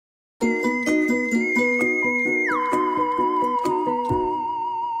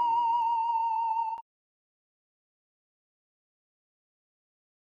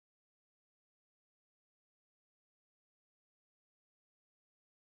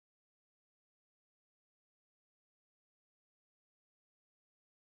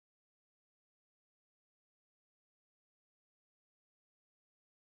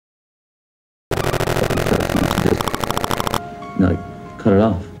cut it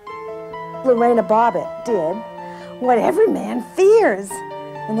off. Lorena Bobbitt did what every man fears.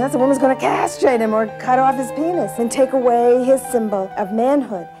 And that's a woman's going to castrate him or cut off his penis and take away his symbol of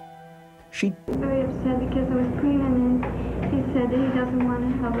manhood. She was very upset because I was pregnant, and he said that he doesn't want to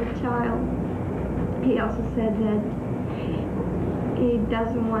have a child. He also said that he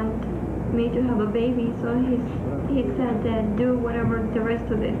doesn't want me to have a baby, so he said that do whatever the rest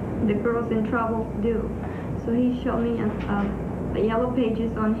of the girls in trouble do. So he showed me a yellow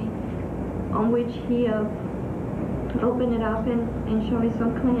pages on which he opened it up and showed me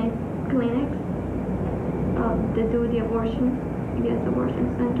some clinics that do the abortion, against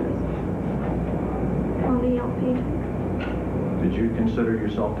abortion centers on the yellow pages. Did you consider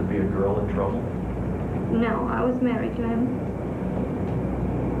yourself to be a girl in trouble? No, I was married to him.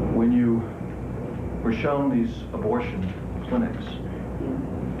 When you were shown these abortion clinics,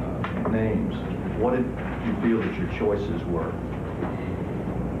 names, what did you feel that your choices were?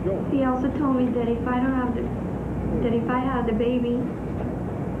 He also told me that if I had the baby,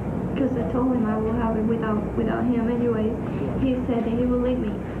 because I told him I will have it without him anyways, he said that he will leave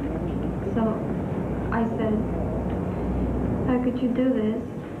me. So I said, how could you do this?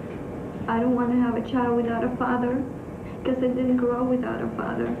 I don't want to have a child without a father, because I didn't grow without a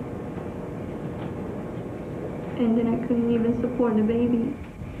father. And then I couldn't even support the baby.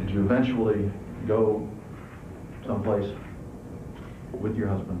 Did you eventually go someplace with your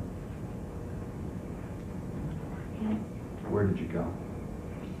husband? Yes. Where did you go?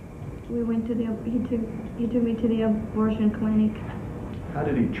 We went to he took me to the abortion clinic. How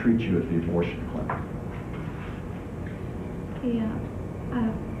did he treat you at the abortion clinic? Yeah,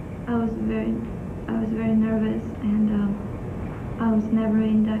 I was very nervous, and I was never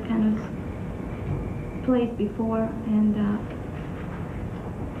in that kind of place before, and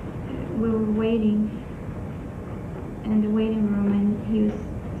we were waiting in the waiting room, and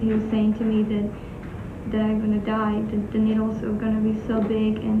he was saying to me that I'm gonna die, that the needles are gonna be so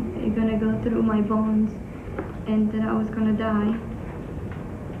big and they're gonna go through my bones, and that I was gonna die.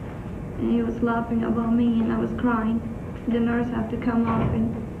 And he was laughing about me, and I was crying. The nurse had to come up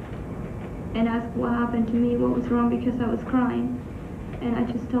and ask what happened to me, what was wrong, because I was crying. And I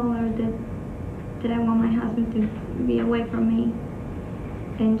just told her that I want my husband to be away from me.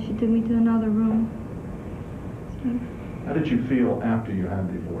 And she took me to another room. So, how did you feel after you had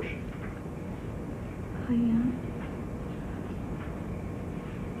the abortion?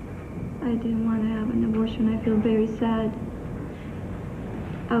 I didn't want to have an abortion. I feel very sad.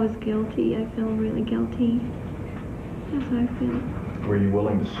 I was guilty. I feel really guilty. That's how I feel. Were you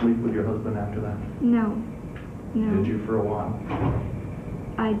willing to sleep with your husband after that? No. Did you for a while?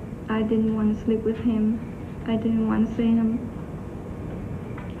 I didn't want to sleep with him. I didn't want to see him.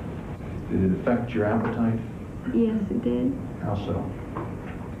 Did it affect your appetite? Yes, it did. How so?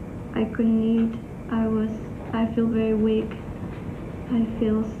 I couldn't eat. I feel very weak. I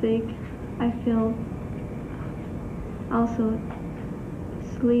feel sick. I feel also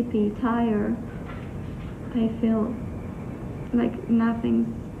sleepy, tired. I feel like nothing's,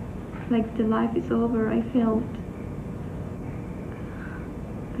 like the life is over. I feel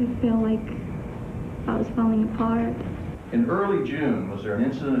like I was falling apart. In early June, was there an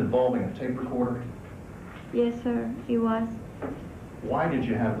incident involving a tape recorder? Yes, sir, it was. Why did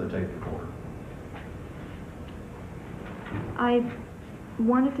you have the tape recorder? I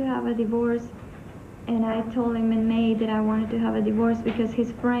wanted to have a divorce, and I told him in May that I wanted to have a divorce because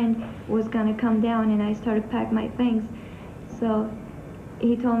his friend was gonna come down, and I started packing my things. So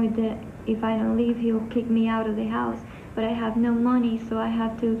he told me that if I don't leave, he will kick me out of the house. But I have no money, so I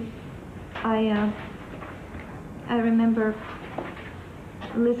have to. I remember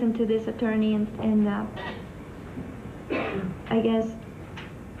listening to this attorney, and I guess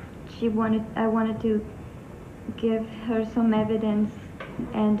I wanted to give her some evidence,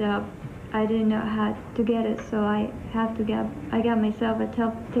 and I didn't know how to get it, so I got myself a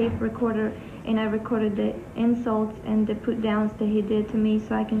tape recorder, and I recorded the insults and the put downs that he did to me,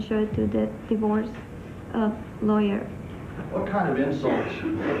 so I can show it to the divorce lawyer. What kind of insults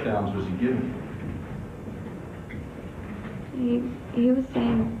and put downs was he giving you? He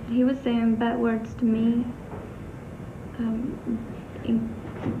was saying bad words to me.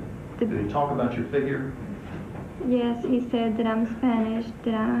 Did he talk about your figure? Yes, he said that I'm Spanish,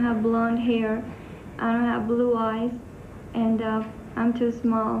 that I don't have blonde hair, I don't have blue eyes, and I'm too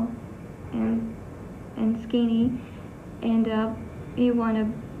small and skinny, and he wanted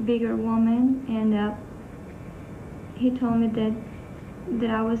a bigger woman, and he told me that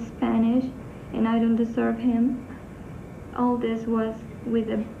I was Spanish and I don't deserve him. All this was with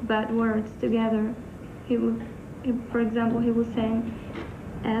the bad words together. He For example, he was saying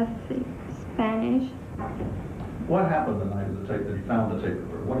F Spanish. What happened the night of the tape that he found the tape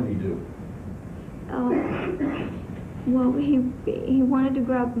recorder? What did he do? Well, he wanted to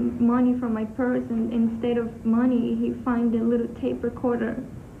grab money from my purse, and instead of money, he found a little tape recorder.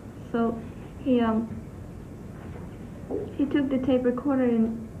 So he took the tape recorder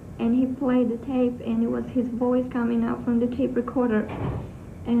and he played the tape, and it was his voice coming out from the tape recorder.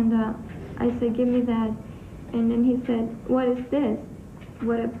 And I said, "Give me that." And then he said, "What is this?"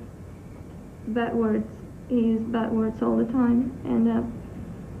 What a bad words. He used bad words all the time. And I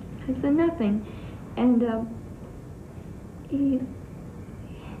said, "Nothing." And he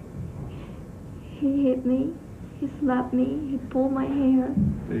hit me, he slapped me, he pulled my hair.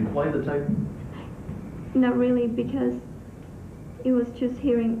 Did he play the tape? Not really, because it was just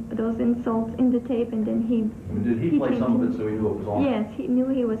hearing those insults in the tape, and then Did he play some of it so he knew it was on? Yes, he knew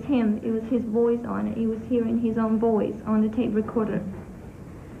it was him. It was his voice on it. He was hearing his own voice on the tape recorder.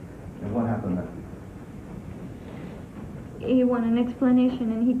 And what happened then? He wanted an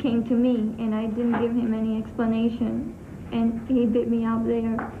explanation, and he came to me, and I didn't give him any explanation. And he beat me up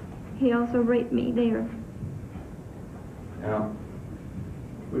there. He also raped me there. Now,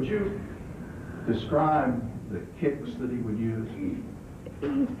 would you describe the kicks that he would use?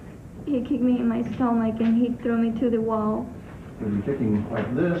 He kicked me in my stomach, and he threw me to the wall. Was he kicking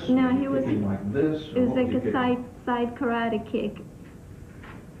like this? No, was he was kicking like this? It was what like he a kicking? side karate kick.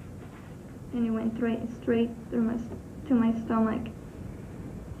 And he went straight through to my stomach.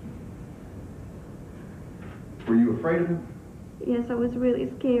 Were you afraid of him? Yes, I was really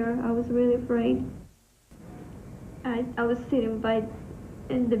scared. I was really afraid. I was sitting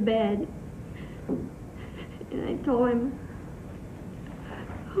in the bed, and I told him,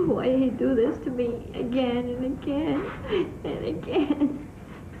 why did he do this to me again and again and again?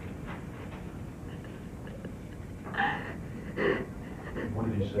 What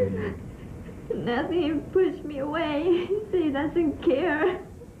did he say to you? Nothing. He pushed me away. He said he doesn't care.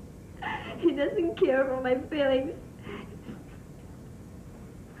 He doesn't care for my feelings.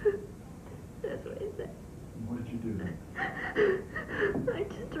 That's what he said. What did you do then? I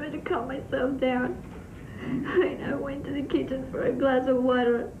just tried to calm myself down. I went to the kitchen for a glass of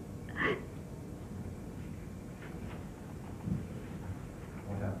water.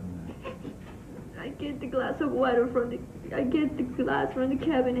 What happened then? I get the glass from the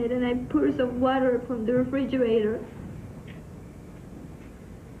cabinet, and I pour some water from the refrigerator.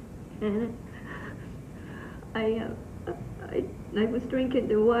 And I was drinking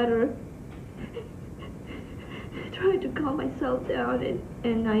the water. I tried to calm myself down,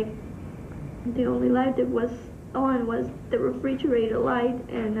 and the only light that was on was the refrigerator light,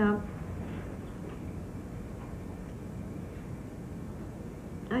 and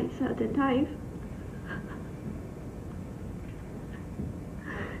I saw the knife.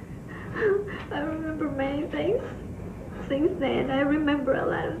 I remember many things. Since then, I remember a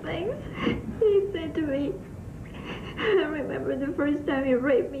lot of things. He said to me, I remember the first time he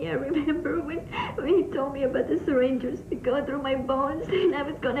raped me. I remember when he told me about the syringes to go through my bones and I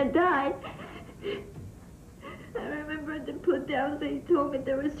was gonna die. I remember the put downs that he told me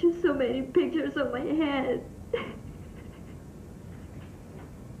there was just so many pictures on my head.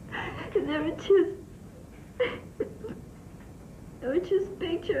 And there were just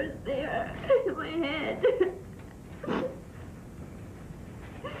pictures there in my head.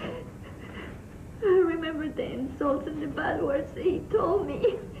 I remember the insults and the bad words that he told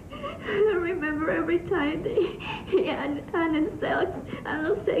me. I remember every time that he had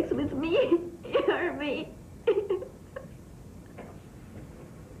sex with me. He hurt me.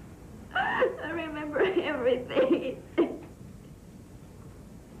 I remember everything.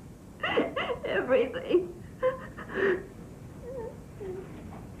 Everything.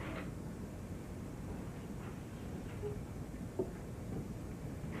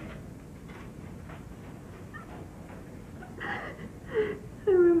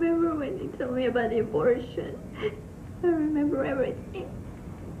 I remember when he told me about the abortion. I remember everything.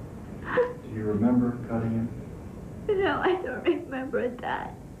 Do you remember cutting him? No, I don't remember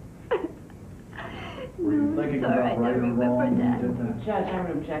that. Were you thinking about right or wrong when you did that? Judge, I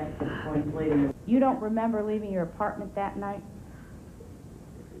would object to the point leaving. You don't remember leaving your apartment that night?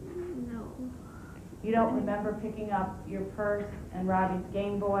 No. You don't remember picking up your purse and Robbie's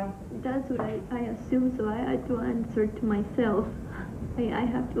Game Boy? That's what I assume, so I had to answer to myself. I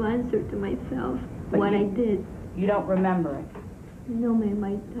have to answer to myself what I did. You don't remember it? No, ma'am,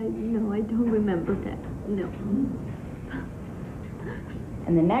 no, I don't remember that. No.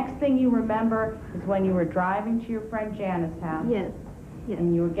 And the next thing you remember is when you were driving to your friend Janice's house. Yes, yes,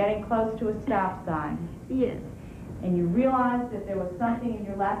 And you were getting close to a stop sign. yes. and you realized that there was something in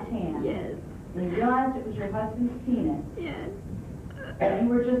your left hand. Yes. And you realized it was your husband's penis. Yes. And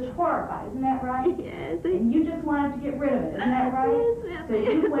you were just horrified, isn't that right? Yes. And you just wanted to get rid of it, isn't that right? Yes. So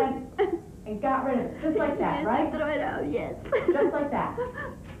you went and got rid of it, just like that, yes, right? I threw it out, yes. Just like that.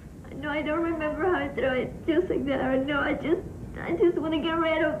 No, I don't remember how I threw it, just like that. No, I just want to get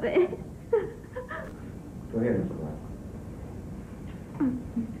rid of it. Go ahead, Mr. Black.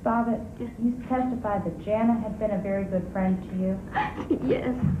 Mrs. Bobbitt, you testified that Jana had been a very good friend to you.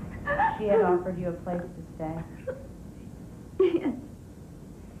 Yes. She had offered you a place to stay. Yes.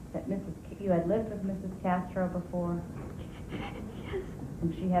 That you had lived with Mrs. Castro before. Yes.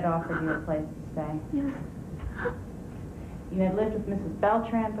 And she had offered you a place to stay. Yes. You had lived with Mrs.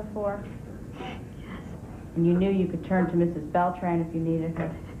 Beltran before. Yes. And you knew you could turn to Mrs. Beltran if you needed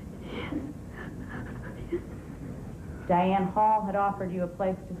her. Yes. Diane Hall had offered you a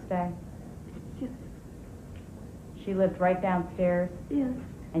place to stay. Yes. She lived right downstairs. Yes.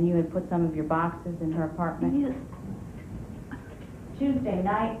 And you had put some of your boxes in her apartment. Yes. Tuesday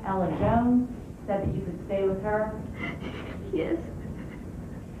night, Ella Jones said that you could stay with her. Yes.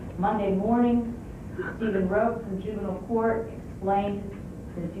 Monday morning, Stephen Rope from juvenile court explained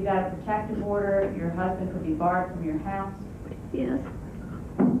that if you got a protective order, your husband could be barred from your house. Yes.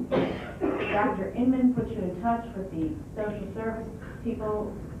 Dr. Inman put you in touch with the social service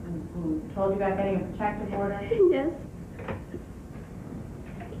people who told you about getting a protective order. Yes.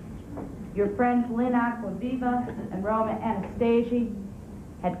 Your friends Lynn Aquaviva and Roma Anastasi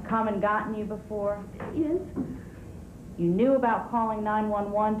had come and gotten you before. Yes. You knew about calling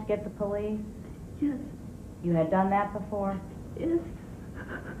 911 to get the police. Yes. You had done that before. Yes.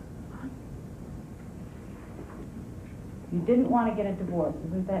 You didn't want to get a divorce.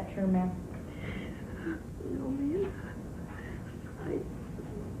 Isn't that true, ma'am? No, ma'am.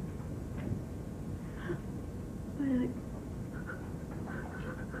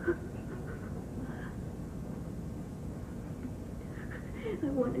 I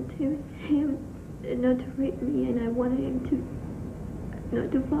wanted him not to rape me, and I wanted him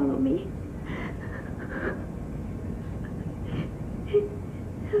not to follow me.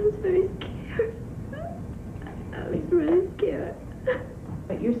 I was very scared. I was really scared.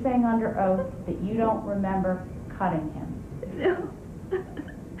 But you're saying under oath that you don't remember cutting him. No.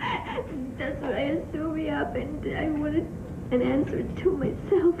 That's what I assumed happened. I wanted an answer to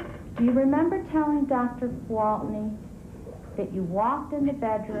myself. Do you remember telling Dr. Gwaltney that you walked in the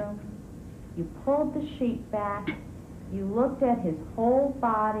bedroom, you pulled the sheet back, you looked at his whole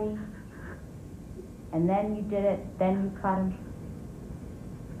body, and then you did it, then you cut him?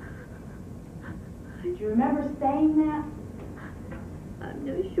 Do you remember saying that? I'm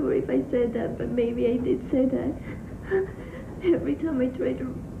not sure if I said that, but maybe I did say that. Every time I try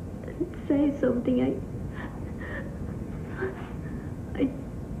to say something, I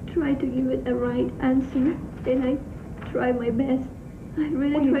try to give it a right answer, and I try my best. I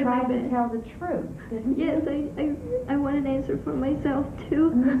really Well, you try my tried to best. tell the truth, didn't you? Yes, I want an answer for myself,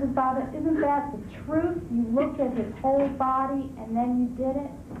 too. And Mrs. Bobbitt, isn't that the truth? You looked at his whole body and then you did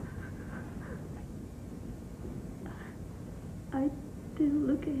it? I didn't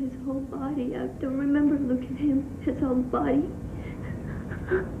look at his whole body. I don't remember looking at his whole body.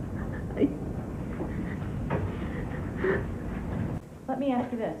 Let me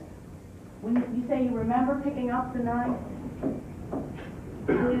ask you this. When you say you remember picking up the knife,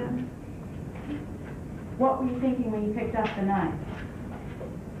 Yeah. what were you thinking when you picked up the knife?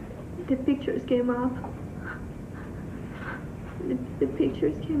 The pictures came up. The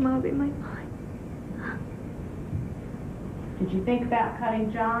pictures came up in my mind. Did you think about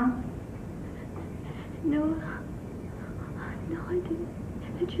cutting John? No, I didn't.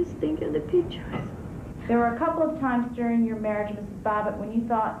 I just think of the pictures. There were a couple of times during your marriage, Mrs. Bobbitt, when you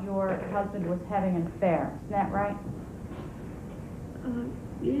thought your husband was having an affair. Isn't that right?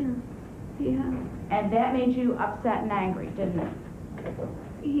 Yeah. And that made you upset and angry, didn't it?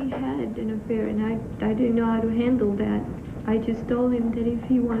 He had an affair, and I didn't know how to handle that. I just told him that if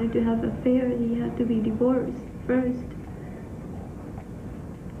he wanted to have an affair, he had to be divorced first.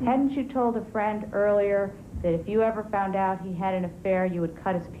 Hadn't you told a friend earlier that if you ever found out he had an affair, you would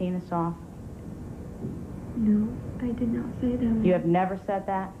cut his penis off? No, I did not say that. You have never said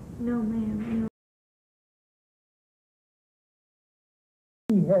that? No, ma'am, no.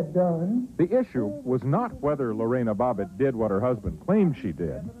 He had done. The issue was not whether Lorena Bobbitt did what her husband claimed she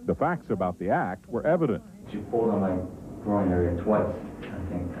did. The facts about the act were evident. She pulled on my groin area twice. I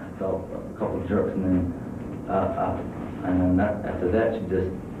think I felt a couple jerks, and then after that, she just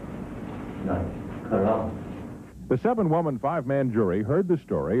cut it off. The 7-woman, 5-man jury heard the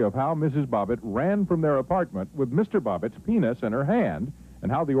story of how Mrs. Bobbitt ran from their apartment with Mr. Bobbitt's penis in her hand and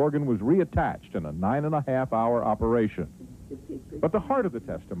how the organ was reattached in a 9.5-hour operation. But the heart of the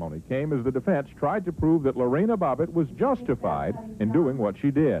testimony came as the defense tried to prove that Lorena Bobbitt was justified in doing what she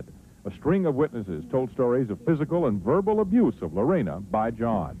did. A string of witnesses told stories of physical and verbal abuse of Lorena by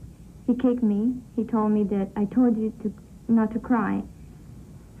John. He kicked me. He told me that I told you not to cry.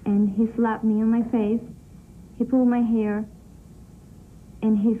 And he slapped me on my face. He pulled my hair.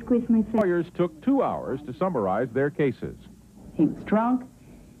 And he squeezed my face. Lawyers took 2 hours to summarize their cases. He was drunk.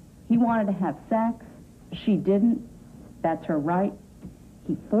 He wanted to have sex. She didn't. That's her right.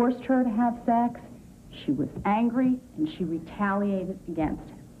 He forced her to have sex. She was angry, and she retaliated against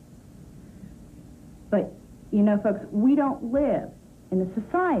him. But, you know, folks, we don't live in a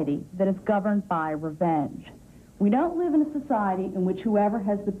society that is governed by revenge. We don't live in a society in which whoever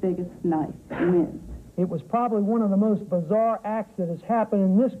has the biggest knife wins. It was probably one of the most bizarre acts that has happened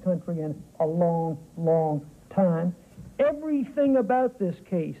in this country in a long, long time. Everything about this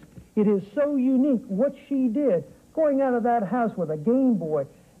case, it is so unique. What she did, going out of that house with a Game Boy,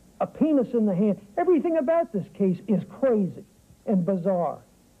 a penis in the hand, everything about this case is crazy and bizarre.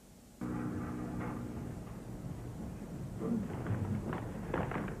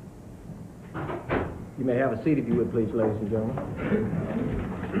 You may have a seat if you would, please, ladies and gentlemen.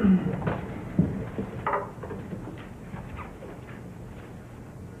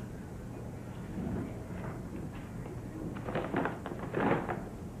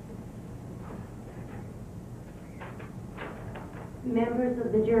 Members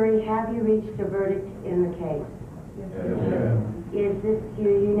of the jury, have you reached a verdict in the case? Yes. Is this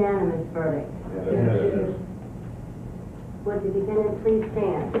your unanimous verdict? Yes. Would the defendant please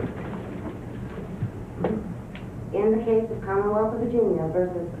stand? In the case of Commonwealth of Virginia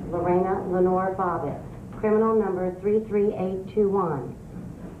versus Lorena Lenore Bobbitt, criminal number 33821,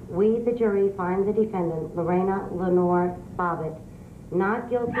 we, the jury, find the defendant, Lorena Lenore Bobbitt, not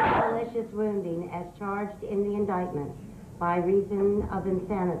guilty of malicious wounding as charged in the indictment by reason of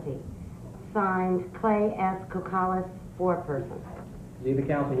insanity. Signed, Clay S. Kokalis, foreperson. Does either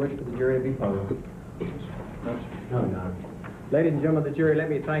counsel wish for the jury to be posed? No, no. Ladies and gentlemen of the jury, let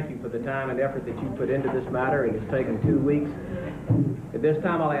me thank you for the time and effort that you put into this matter. It has taken 2 weeks. At this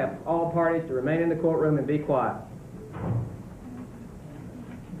time, I'll ask all parties to remain in the courtroom and be quiet.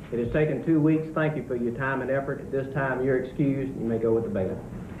 It has taken 2 weeks. Thank you for your time and effort. At this time, you're excused. You may go with the bailiff.